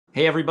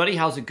Hey everybody,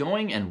 how's it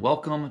going? And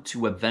welcome to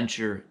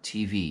WebbVenture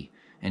TV.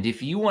 And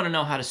if you want to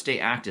know how to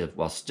stay active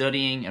while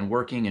studying and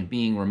working and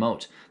being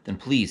remote, then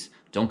please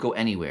don't go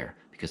anywhere,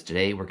 because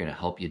today we're going to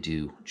help you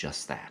do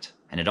just that.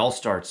 And it all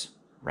starts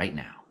right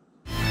now.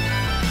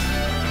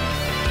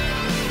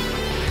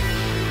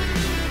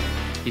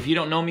 If you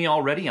don't know me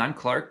already, I'm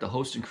Clark, the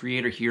host and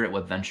creator here at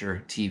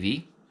WebbVenture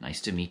TV. Nice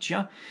to meet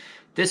you.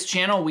 This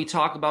channel, we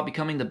talk about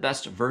becoming the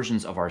best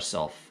versions of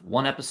ourselves,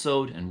 one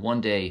episode and one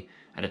day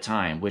at a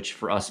time, which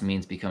for us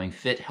means becoming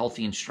fit,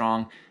 healthy, and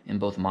strong in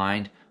both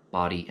mind,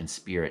 body, and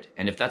spirit.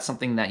 And if that's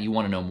something that you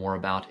want to know more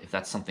about, if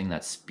that's something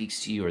that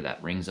speaks to you or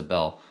that rings a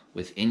bell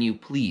within you,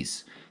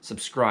 please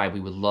subscribe.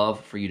 We would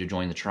love for you to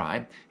join the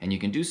tribe, and you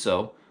can do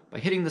so by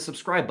hitting the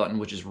subscribe button,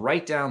 which is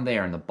right down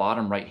there in the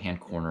bottom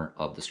right-hand corner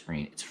of the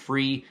screen. It's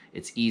free,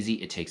 it's easy,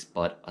 it takes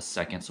but a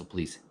second, so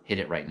please hit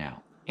it right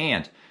now.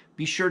 And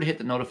be sure to hit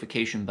the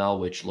notification bell,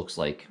 which looks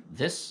like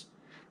this,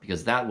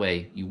 because that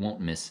way you won't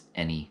miss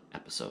any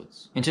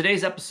episodes. In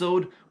today's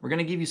episode, we're going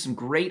to give you some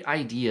great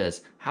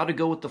ideas how to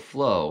go with the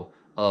flow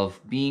of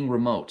being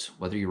remote,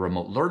 whether you're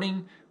remote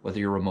learning, whether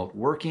you're remote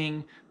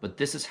working, but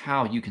this is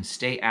how you can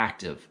stay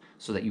active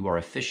so that you are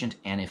efficient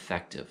and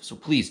effective. So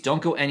please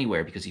don't go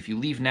anywhere, because if you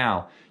leave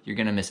now, you're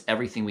going to miss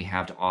everything we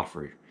have to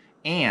offer.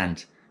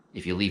 And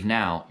if you leave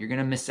now, you're going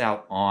to miss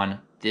out on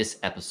this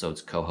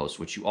episode's co-host,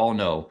 which you all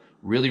know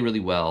really, really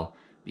well,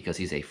 because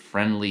he's a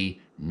friendly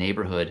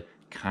neighborhood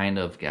kind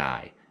of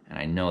guy, and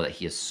I know that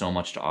he has so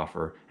much to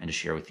offer and to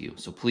share with you.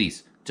 So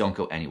please don't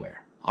go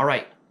anywhere. All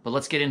right, but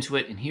let's get into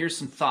it, and here's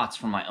some thoughts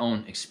from my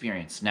own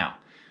experience. Now,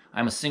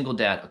 I'm a single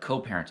dad, a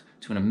co-parent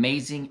to an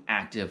amazing,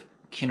 active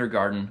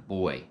kindergarten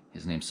boy.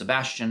 His name's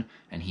Sebastian,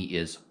 and he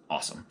is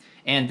awesome.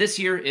 And this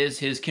year is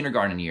his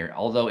kindergarten year,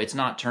 although it's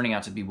not turning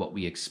out to be what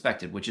we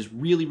expected, which is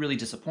really, really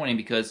disappointing,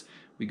 because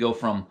we go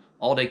from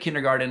all-day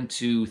kindergarten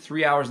to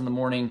 3 hours in the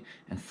morning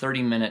and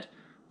 30-minute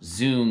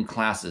Zoom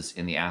classes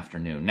in the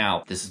afternoon.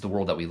 Now, this is the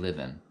world that we live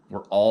in.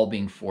 We're all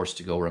being forced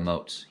to go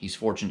remote. He's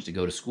fortunate to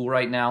go to school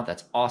right now.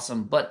 That's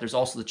awesome. But there's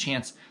also the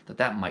chance that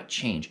that might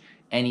change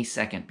any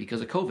second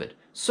because of COVID.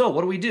 So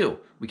what do?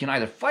 We can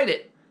either fight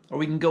it or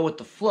we can go with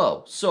the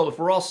flow. So if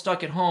we're all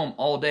stuck at home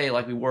all day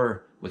like we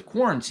were with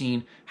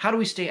quarantine, how do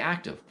we stay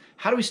active?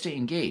 How do we stay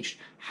engaged?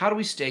 How do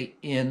we stay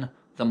in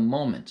the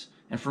moment?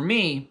 And for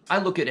me, I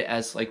look at it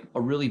as like a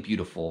really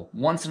beautiful,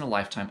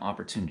 once-in-a-lifetime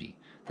opportunity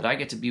that I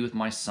get to be with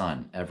my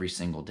son every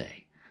single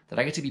day, that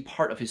I get to be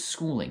part of his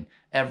schooling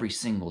every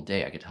single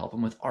day. I get to help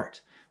him with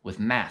art, with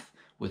math,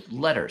 with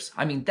letters.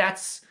 I mean,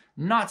 that's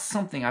not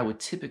something I would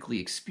typically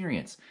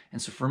experience.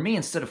 And so for me,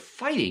 instead of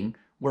fighting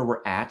where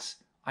we're at,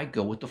 I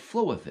go with the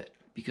flow of it,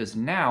 because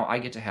now I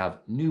get to have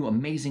new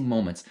amazing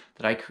moments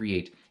that I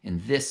create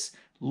in this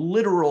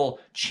literal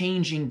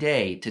changing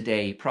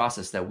day-to-day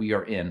process that we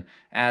are in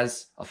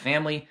as a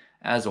family,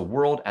 as a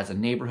world, as a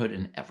neighborhood,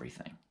 and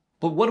everything.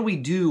 But what do we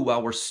do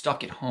while we're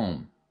stuck at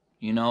home?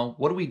 You know,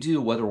 what do we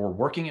do whether we're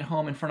working at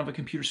home in front of a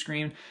computer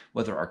screen,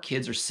 whether our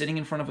kids are sitting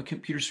in front of a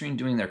computer screen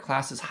doing their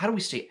classes? How do we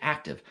stay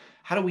active?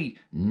 How do we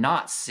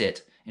not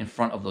sit in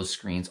front of those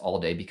screens all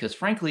day? Because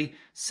frankly,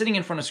 sitting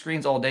in front of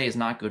screens all day is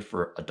not good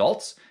for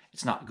adults.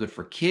 It's not good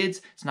for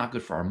kids. It's not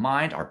good for our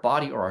mind, our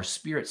body, or our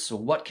spirit. So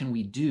what can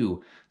we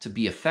do to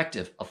be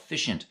effective,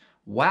 efficient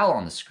while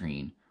on the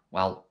screen,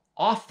 while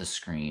off the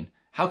screen?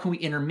 How can we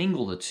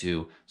intermingle the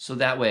two so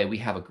that way we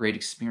have a great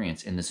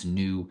experience in this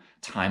new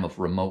time of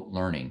remote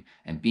learning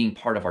and being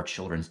part of our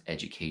children's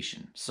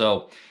education?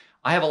 So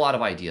I have a lot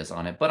of ideas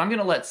on it, but I'm going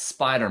to let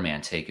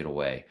Spider-Man take it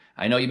away.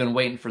 I know you've been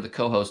waiting for the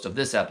co-host of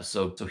this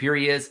episode, so here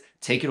he is.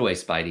 Take it away,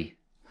 Spidey.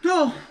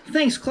 Oh,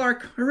 thanks,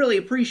 Clark. I really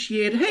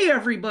appreciate it. Hey,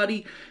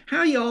 everybody.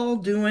 How y'all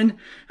doing?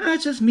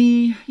 It's just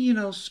me,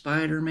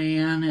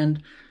 Spider-Man,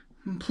 and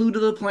Pluto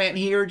the plant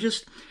here,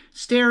 just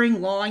staring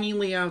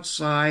longingly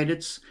outside.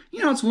 It's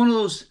one of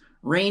those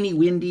rainy,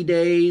 windy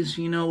days,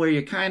 where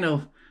you're kind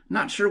of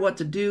not sure what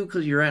to do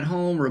because you're at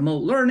home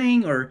remote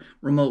learning or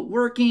remote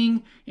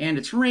working, and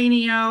it's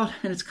rainy out,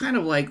 and it's kind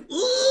of like,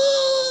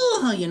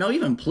 ooh,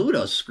 even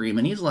Pluto's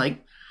screaming. He's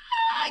like,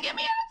 get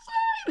me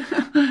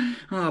outside.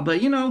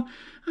 But,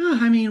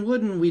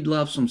 wouldn't we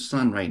love some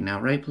sun right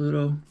now, right,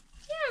 Pluto?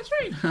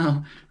 Yeah, that's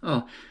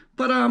right.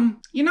 But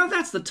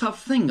that's the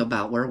tough thing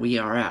about where we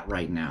are at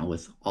right now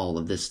with all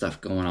of this stuff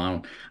going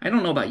on. I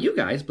don't know about you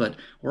guys, but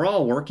we're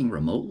all working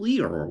remotely,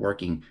 or we're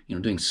working,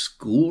 doing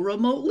school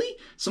remotely.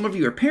 Some of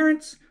you are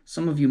parents.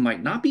 Some of you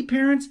might not be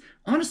parents.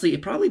 Honestly,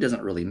 it probably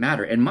doesn't really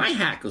matter. And my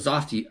hat goes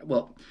off to you.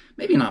 Well,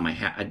 maybe not my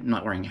hat. I'm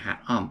not wearing a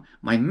hat.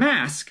 My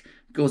mask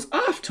goes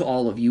off to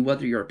all of you,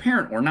 whether you're a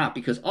parent or not,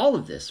 because all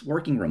of this,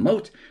 working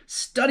remote,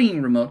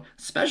 studying remote,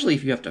 especially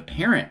if you have to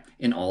parent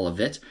in all of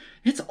it,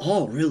 it's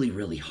all really,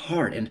 really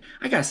hard. And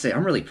I gotta say,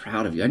 I'm really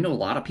proud of you. I know a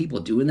lot of people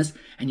doing this,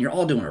 and you're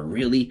all doing a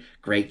really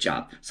great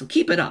job. So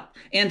keep it up.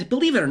 And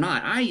believe it or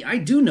not, I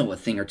do know a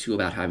thing or two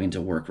about having to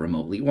work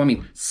remotely. Well,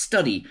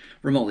 study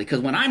remotely,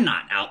 because when I'm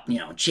not out,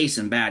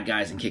 chasing bad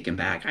guys and kicking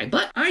bad guys,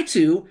 but I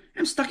too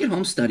am stuck at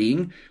home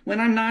studying when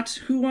I'm not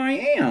who I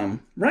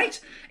am, right?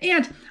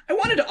 And I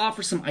wanted to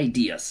offer some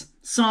ideas,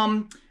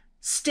 some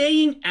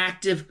staying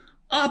active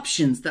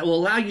options that will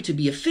allow you to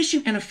be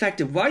efficient and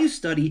effective while you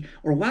study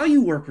or while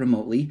you work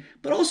remotely,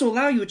 but also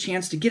allow you a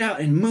chance to get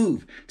out and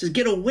move, to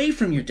get away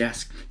from your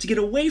desk, to get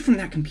away from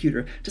that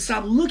computer, to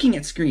stop looking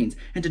at screens,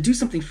 and to do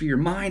something for your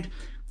mind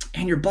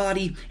and your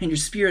body and your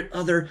spirit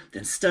other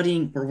than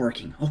studying or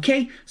working.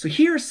 Okay? So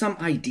here are some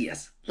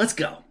ideas. Let's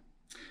go.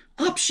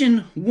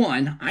 Option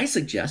 1, I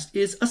suggest,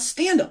 is a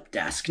stand-up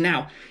desk.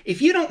 Now,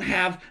 if you don't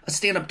have a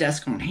stand-up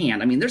desk on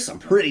hand, I mean, there's some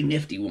pretty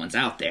nifty ones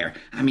out there.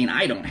 I mean,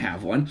 I don't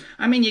have one.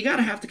 I mean, you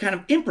gotta have to kind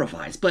of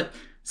improvise, but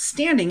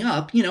standing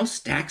up,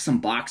 stack some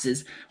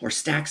boxes or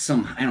stack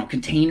some,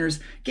 containers.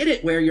 Get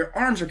it where your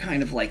arms are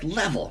kind of like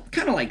level,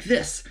 kind of like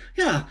this.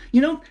 Yeah,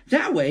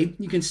 that way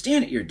you can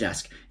stand at your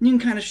desk and you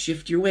can kind of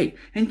shift your weight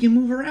and you can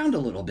move around a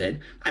little bit.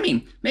 I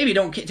mean, maybe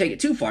don't take it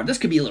too far. This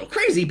could be a little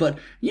crazy, but,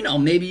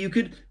 maybe you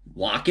could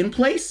walk in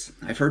place.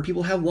 I've heard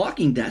people have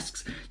walking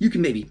desks. You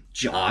can maybe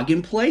jog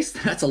in place.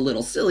 That's a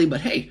little silly,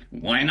 but hey,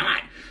 why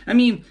not? I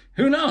mean,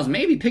 who knows?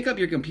 Maybe pick up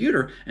your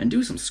computer and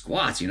do some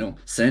squats,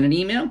 send an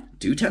email,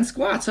 do 10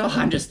 squats. Oh,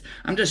 I'm just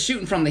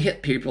shooting from the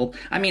hip, people.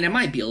 I mean, it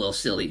might be a little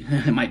silly.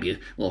 It might be a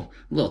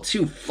little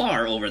too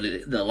far over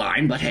the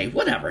line, but hey,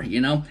 whatever,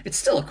 it's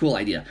still a cool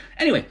idea.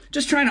 Anyway,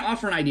 just trying to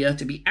offer an idea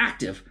to be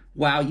active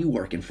while you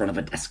work in front of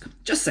a desk.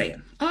 Just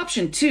saying.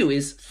 Option 2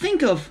 is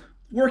think of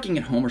working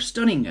at home or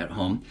studying at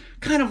home,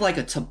 kind of like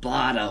a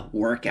Tabata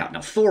workout.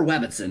 Now, Thor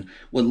Webbinson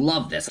would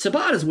love this.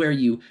 Tabata is where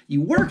you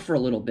work for a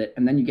little bit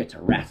and then you get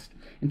to rest.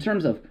 In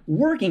terms of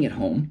working at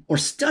home or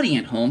studying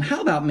at home,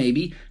 how about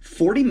maybe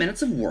 40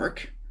 minutes of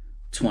work,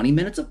 20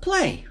 minutes of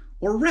play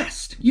or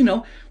rest?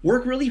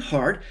 Work really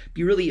hard,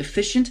 be really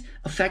efficient,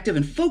 effective,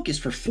 and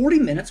focused for 40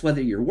 minutes,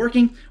 whether you're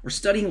working or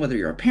studying, whether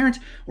you're a parent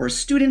or a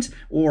student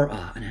or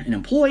an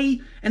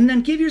employee, and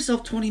then give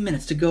yourself 20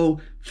 minutes to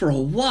go for a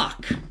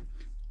walk,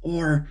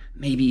 or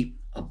maybe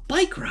a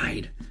bike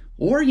ride.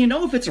 Or,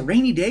 if it's a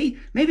rainy day,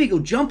 maybe go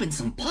jump in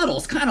some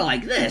puddles, kind of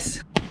like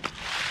this.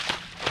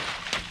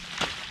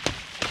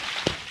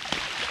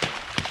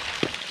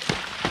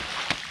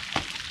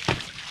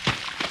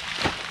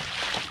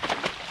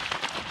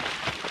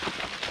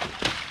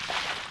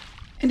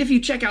 And if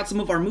you check out some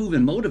of our Move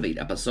and Motivate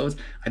episodes,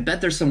 I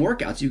bet there's some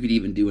workouts you could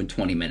even do in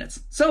 20 minutes.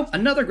 So,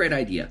 another great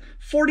idea.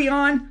 40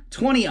 on,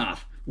 20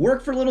 off.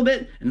 Work for a little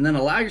bit, and then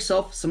allow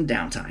yourself some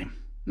downtime.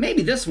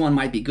 Maybe this one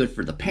might be good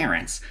for the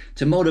parents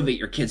to motivate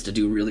your kids to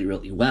do really,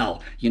 really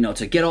well.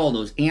 To get all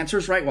those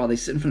answers right while they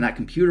sit in front of that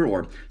computer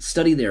or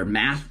study their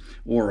math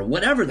or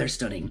whatever they're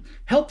studying.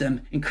 Help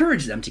them,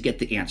 encourage them to get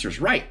the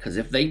answers right. Because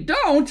if they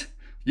don't,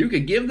 you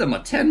could give them a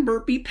 10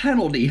 burpee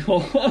penalty.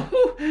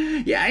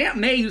 Yeah, Aunt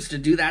May used to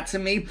do that to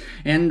me.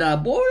 And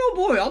boy, oh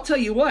boy, I'll tell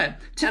you what,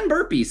 10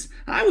 burpees.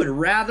 I would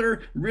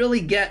rather really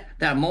get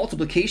that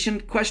multiplication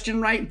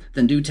question right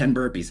than do 10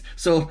 burpees.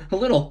 So a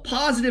little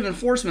positive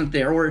enforcement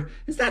there, or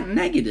is that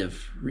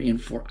negative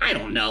reinforcement? I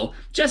don't know.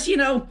 Just,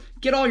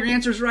 get all your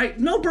answers right.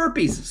 No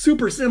burpees.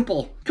 Super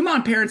simple. Come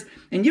on, parents.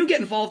 And you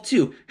get involved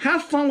too.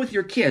 Have fun with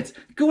your kids.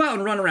 Go out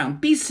and run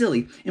around. Be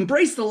silly.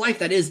 Embrace the life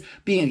that is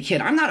being a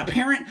kid. I'm not a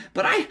parent,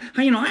 but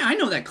I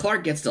know that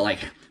Clark gets to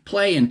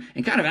play and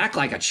kind of act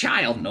like a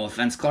child. No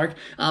offense, Clark.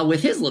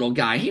 With his little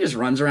guy, he just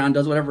runs around,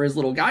 does whatever his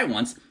little guy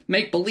wants.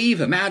 Make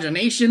believe,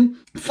 imagination,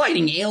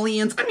 fighting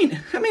aliens. I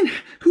mean,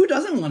 who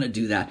doesn't want to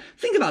do that?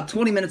 Think about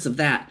 20 minutes of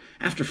that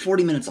after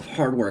 40 minutes of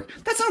hard work.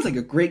 That sounds like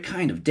a great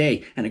kind of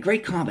day and a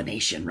great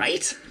combination,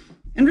 right?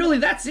 And really,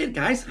 that's it,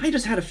 guys. I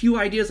just had a few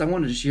ideas I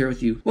wanted to share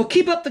with you. Well,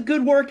 keep up the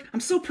good work. I'm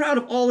so proud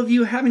of all of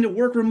you having to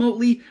work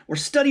remotely or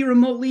study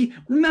remotely.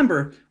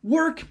 Remember,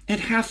 work and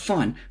have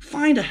fun.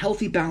 Find a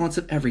healthy balance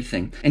of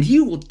everything. And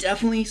you will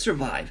definitely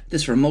survive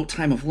this remote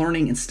time of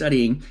learning and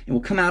studying and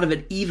will come out of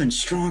it even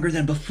stronger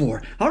than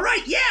before. All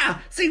right, yeah.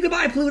 Say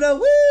goodbye, Pluto.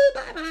 Woo,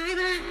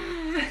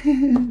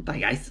 bye-bye. Bye,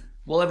 guys.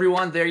 Well,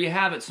 everyone, there you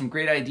have it. Some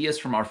great ideas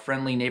from our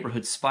friendly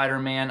neighborhood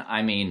Spider-Man.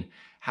 I mean,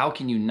 how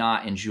can you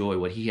not enjoy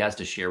what he has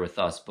to share with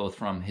us, both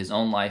from his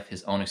own life,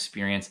 his own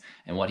experience,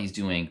 and what he's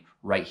doing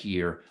right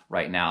here,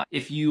 right now?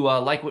 If you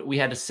like what we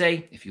had to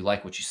say, if you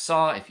like what you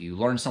saw, if you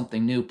learned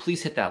something new,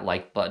 please hit that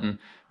like button.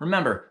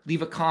 Remember,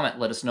 leave a comment.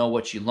 Let us know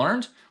what you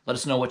learned. Let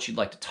us know what you'd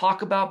like to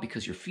talk about,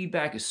 because your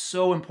feedback is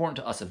so important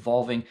to us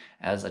evolving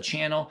as a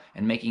channel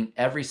and making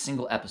every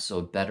single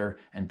episode better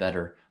and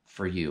better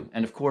for you.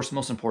 And of course,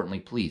 most importantly,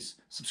 please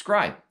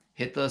subscribe.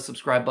 Hit the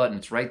subscribe button.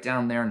 It's right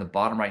down there in the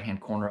bottom right-hand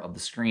corner of the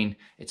screen.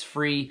 It's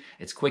free,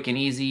 it's quick and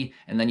easy,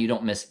 and then you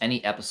don't miss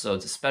any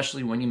episodes,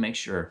 especially when you make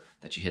sure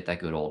that you hit that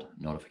good old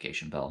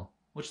notification bell,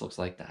 which looks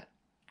like that.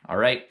 All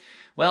right.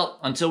 Well,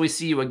 until we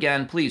see you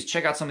again, please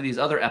check out some of these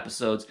other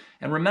episodes,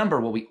 and remember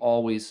what we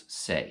always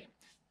say.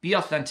 Be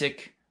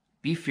authentic,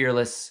 be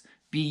fearless,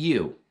 be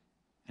you,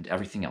 and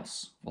everything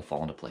else will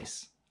fall into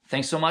place.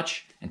 Thanks so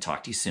much, and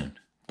talk to you soon.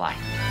 Bye.